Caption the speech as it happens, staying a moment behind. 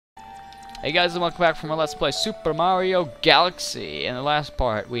Hey guys, and welcome back from our Let's Play Super Mario Galaxy. In the last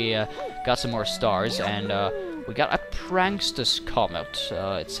part, we got some more stars, and we got a prankster's comet.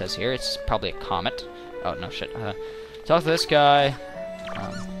 It says here, it's probably a comet. Oh, no shit. Talk to this guy.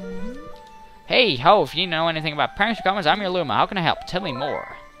 Hey, ho, if you know anything about prankster comets, I'm your Luma. How can I help? Tell me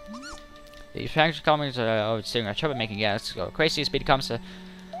more. These prankster comets are steering our trouble making gas go crazy. Speed comets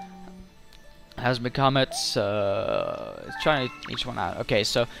has been comets, it's trying to each one out. Okay,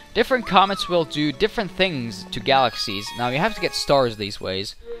 so different comets will do different things to galaxies. Now you have to get stars these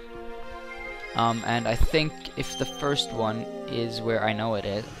ways. And I think if the first one is where I know it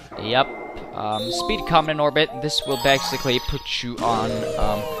is. Yep. Speed comet in orbit. This will basically put you on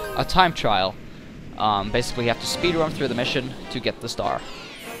a time trial. Basically you have to speed run through the mission to get the star.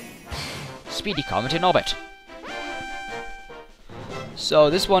 Speedy comet in orbit. So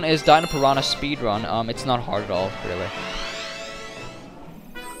this one is Dino Piranha speedrun. It's not hard at all, really.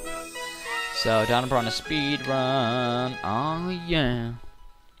 So Dino Piranha speedrun. Oh yeah.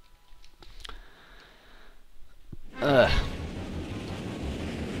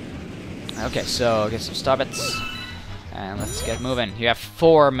 Okay, so get some star bits, and let's get moving. You have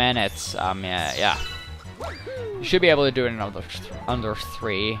 4 minutes. Yeah. You should be able to do it in under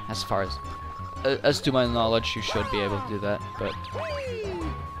 3, as to my knowledge. You should be able to do that, but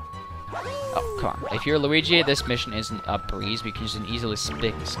oh, come on. If you're Luigi, this mission isn't a breeze because you can easily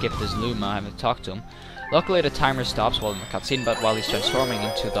skip this Luma having to talk to him. Luckily, the timer stops while in the cutscene, but while he's transforming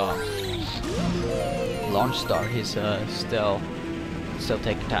into the launch star, he's still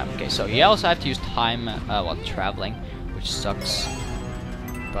taking time. Okay, so you also have to use time while traveling, which sucks.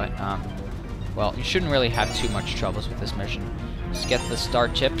 But well, you shouldn't really have too much troubles with this mission. Just get the star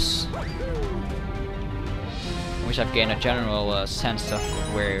chips, which I've gained a general sense of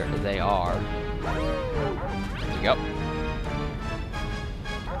where they are. There we go.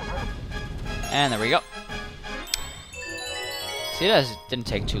 And there we go. See, that didn't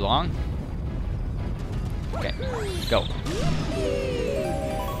take too long. Okay, go.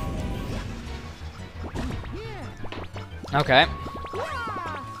 Okay.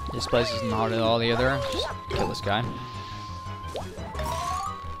 This place isn't hard at all either. Just kill this guy.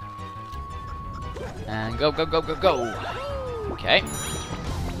 And go, go, go, go, go! Okay.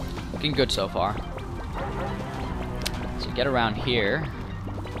 Looking good so far. So get around here.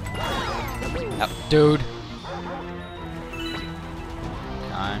 Oh, dude!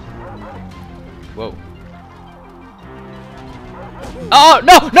 Okay. Whoa. Oh,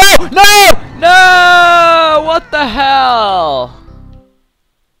 no! No! No! No! What the hell?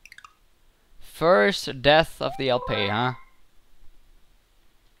 First death of the LP, huh?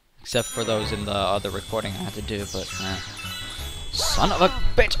 Except for those in the other recording I had to do, but son of a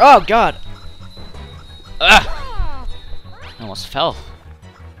bitch! Oh god! I almost fell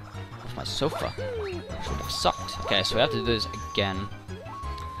off my sofa. Should have sucked. Okay, so we have to do this again.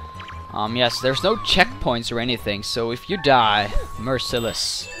 Yes, there's no checkpoints or anything, so if you die,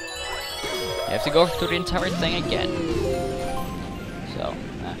 merciless. You have to go through the entire thing again. So,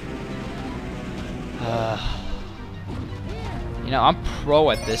 you know, I'm pro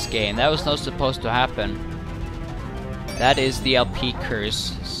at this game. That was not supposed to happen. That is the LP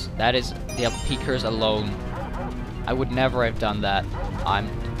curse. That is the LP curse alone. I would never have done that. I'm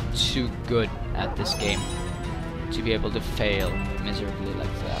too good at this game to be able to fail miserably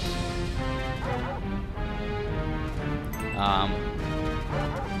like that.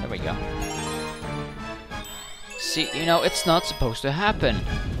 There we go. See, you know, it's not supposed to happen.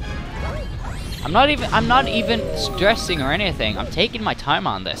 I'm not even stressing or anything. I'm taking my time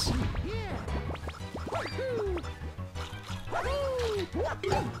on this.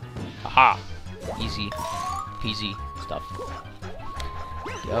 Aha! Easy peasy stuff.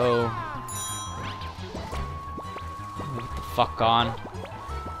 Go. Get the fuck on.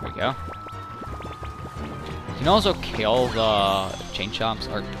 There we go. You can also kill the chain chomps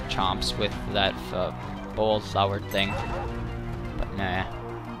or chomps with that bowl flower thing. But nah.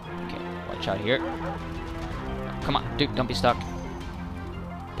 Okay, watch out here. Come on, dude, don't be stuck.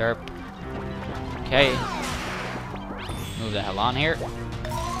 Derp. Okay. Move the hell on here.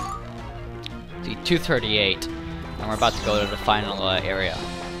 See, 238. And we're about to go to the final area.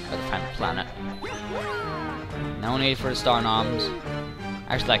 Or the final planet. No need for the star noms.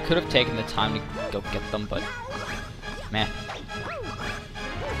 Actually, I could have taken the time to go get them, but man.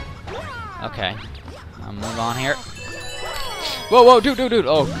 Okay. I'll move on here. Whoa, whoa, dude.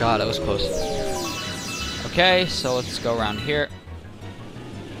 Oh god, that was close. Okay, so let's go around here.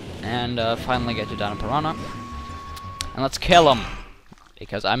 And finally get to Dino Piranha. And let's kill him.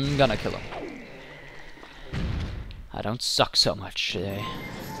 Because I'm gonna kill him. I don't suck so much today.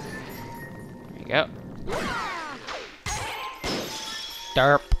 you go.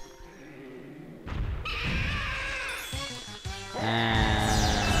 Derp.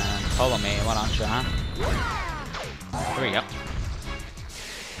 And follow me, why don't you, huh? Here we go.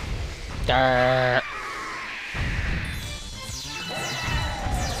 Derp.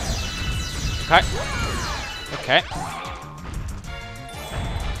 Okay. Okay.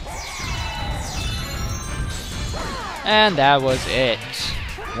 And that was it.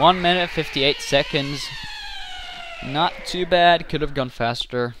 1 minute 58 seconds. Not too bad. Could have gone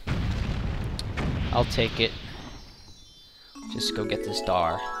faster. I'll take it. Just go get the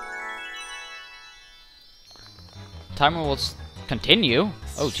star. Timer will continue.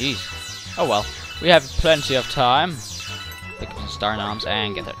 Oh jeez. Oh well. We have plenty of time. Pick up some star noms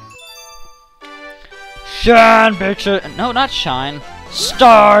and get it. Shine, bitches! No, not shine.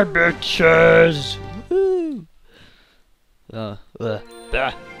 Star, bitches! Woo!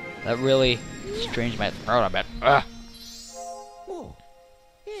 That really strained my throat a bit. Oh,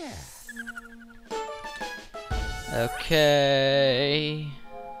 yeah. Okay.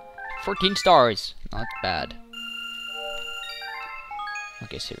 14 stars. Not bad.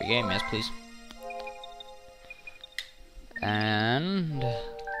 Okay, save your game. Yes, please. And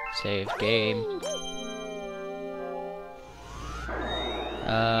save game.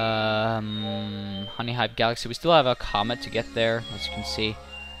 Honey Hive Galaxy. We still have a comet to get there, as you can see.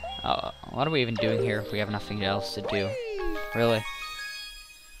 What are we even doing here if we have nothing else to do? Really?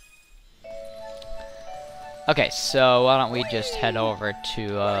 Okay, so why don't we just head over to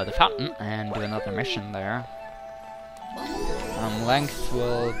the fountain and do another mission there. Length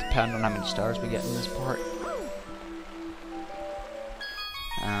will depend on how many stars we get in this part.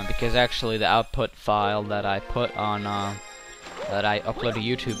 Because actually the output file that I put on that I upload to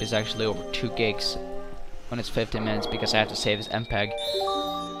YouTube is actually over 2 gigs when it's 15 minutes because I have to save as MPEG,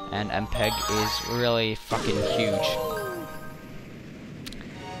 and MPEG is really fucking huge.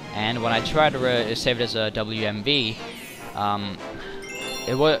 And when I try to save it as a WMV,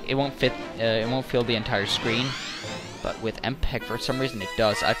 it won't fit. It won't fill the entire screen. But with MPEG, for some reason, it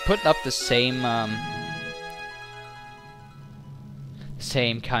does. I put up the same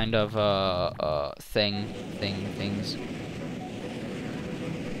kind of things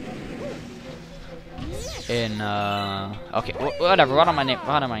in okay, whatever. What am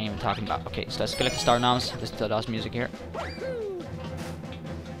I even talking about? Okay, so let's collect the star noms. Listen to DOS music here.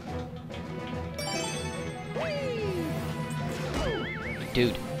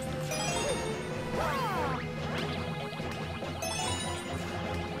 Dude.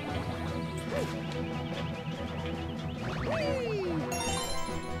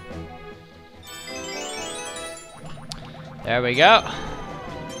 There we go.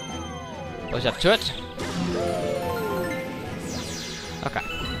 Goes up to it. Okay.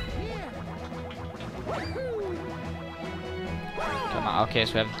 Come on. Okay,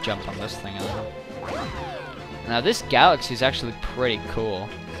 so we have to jump on this thing. Now this galaxy is actually pretty cool,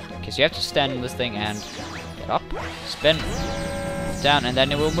 because you have to stand on this thing and get up, spin, down, and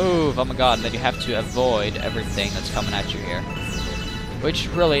then it will move. Oh my god! And then you have to avoid everything that's coming at you here, which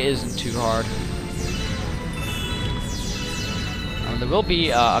really isn't too hard. There will be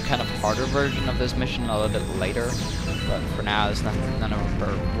a kind of harder version of this mission a little bit later, but for now, there's none of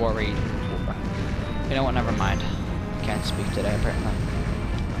our worried. You know what? Never mind. I can't speak today, apparently.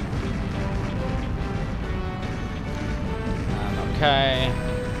 Okay.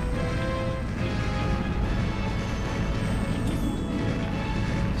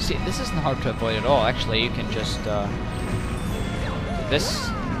 See, this isn't hard to avoid at all. Actually, you can just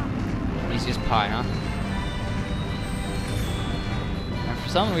this easy as pie, huh? For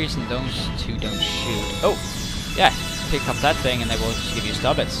some reason, those two don't shoot. Oh, yeah, pick up that thing and they will just give you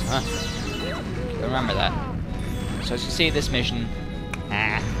stubbits, huh? Remember that. So as you see, this mission,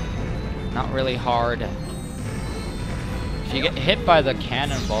 not really hard. If you get hit by the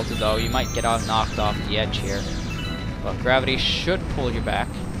cannon bolt, though, you might get knocked off the edge here. But gravity should pull you back.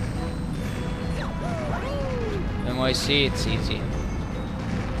 And when I see, it's easy.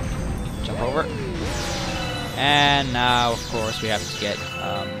 Jump over. And now, of course, we have to get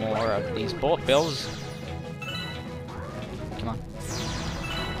more of these bullet bills. Come on.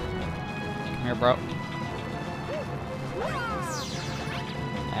 Come here, bro.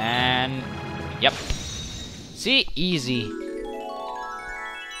 And... yep. See? Easy.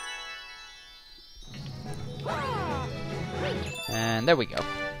 And there we go.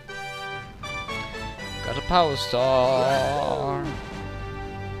 Got a power star. Oh,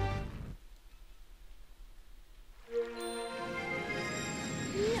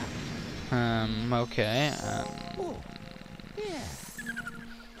 Okay. yeah.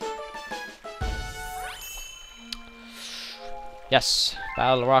 Yes,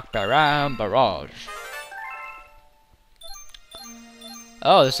 Battlerock Barrage.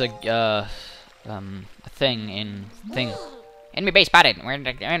 Oh, there's a thing in thing. Enemy base spotted. We're in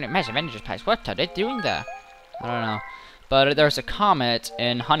the massive Avengers place. What are they doing there? I don't know. But there's a comet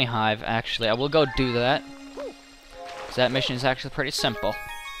in Honey Hive. Actually, I will go do that. Cause that mission is actually pretty simple.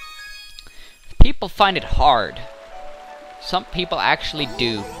 People find it hard. Some people actually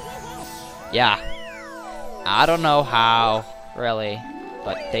do. Yeah. I don't know how, really,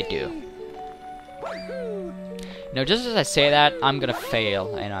 but they do. You know, just as I say that, I'm gonna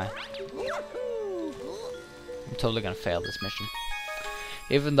fail, ain't I? I'm totally gonna fail this mission.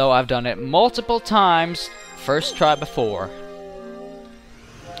 Even though I've done it multiple times, first try before.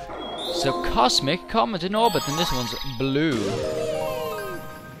 So, Cosmic Comet in orbit, and this one's blue.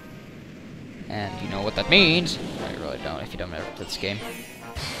 And you know what that means. I really don't, if you don't ever play this game.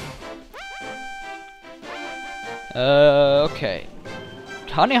 Okay.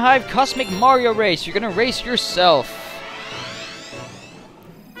 Honey Hive Cosmic Mario Race. You're gonna race yourself.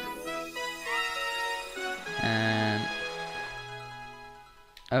 And...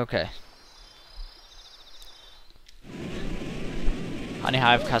 okay. Honey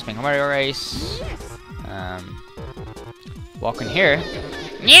Hive Cosmic Mario Race. Walk in here.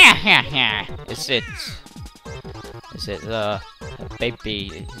 Yeah. Is it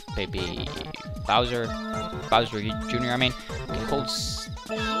baby Bowser Jr. I mean, you can hold.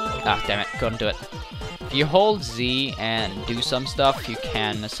 Ah, damn it! Couldn't do it. If you hold Z and do some stuff, you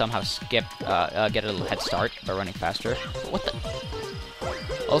can somehow skip, get a little head start by running faster. What the?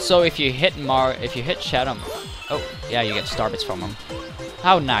 Also, if you hit Shadow, oh yeah, you get star bits from him.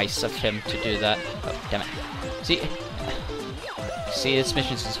 How nice of him to do that. Oh, damn it! See, this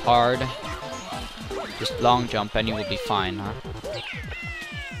mission is hard. Just long jump and you will be fine, huh?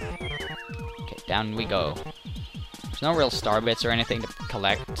 Okay, down we go. There's no real star bits or anything to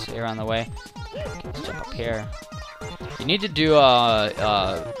collect here on the way. Okay, let's jump up here. You need to do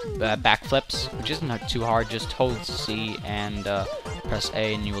backflips, which isn't too hard. Just hold C and press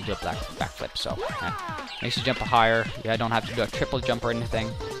A, and you will do a backflip. So makes you jump higher. Yeah, I don't have to do a triple jump or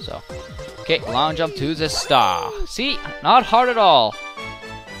anything. So okay, long jump to the star. See, not hard at all.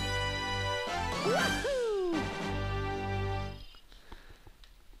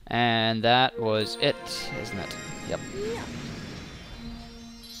 And that was it, isn't it? Yep.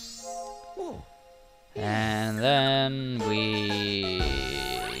 And then we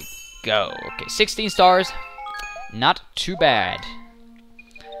go. Okay, 16 stars. Not too bad.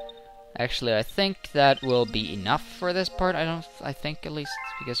 Actually, I think that will be enough for this part. I think at least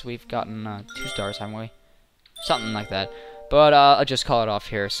because we've gotten 2 stars, haven't we? Something like that. But I'll just call it off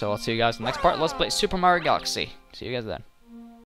here. So I'll see you guys in the next part. Let's play Super Mario Galaxy. See you guys then.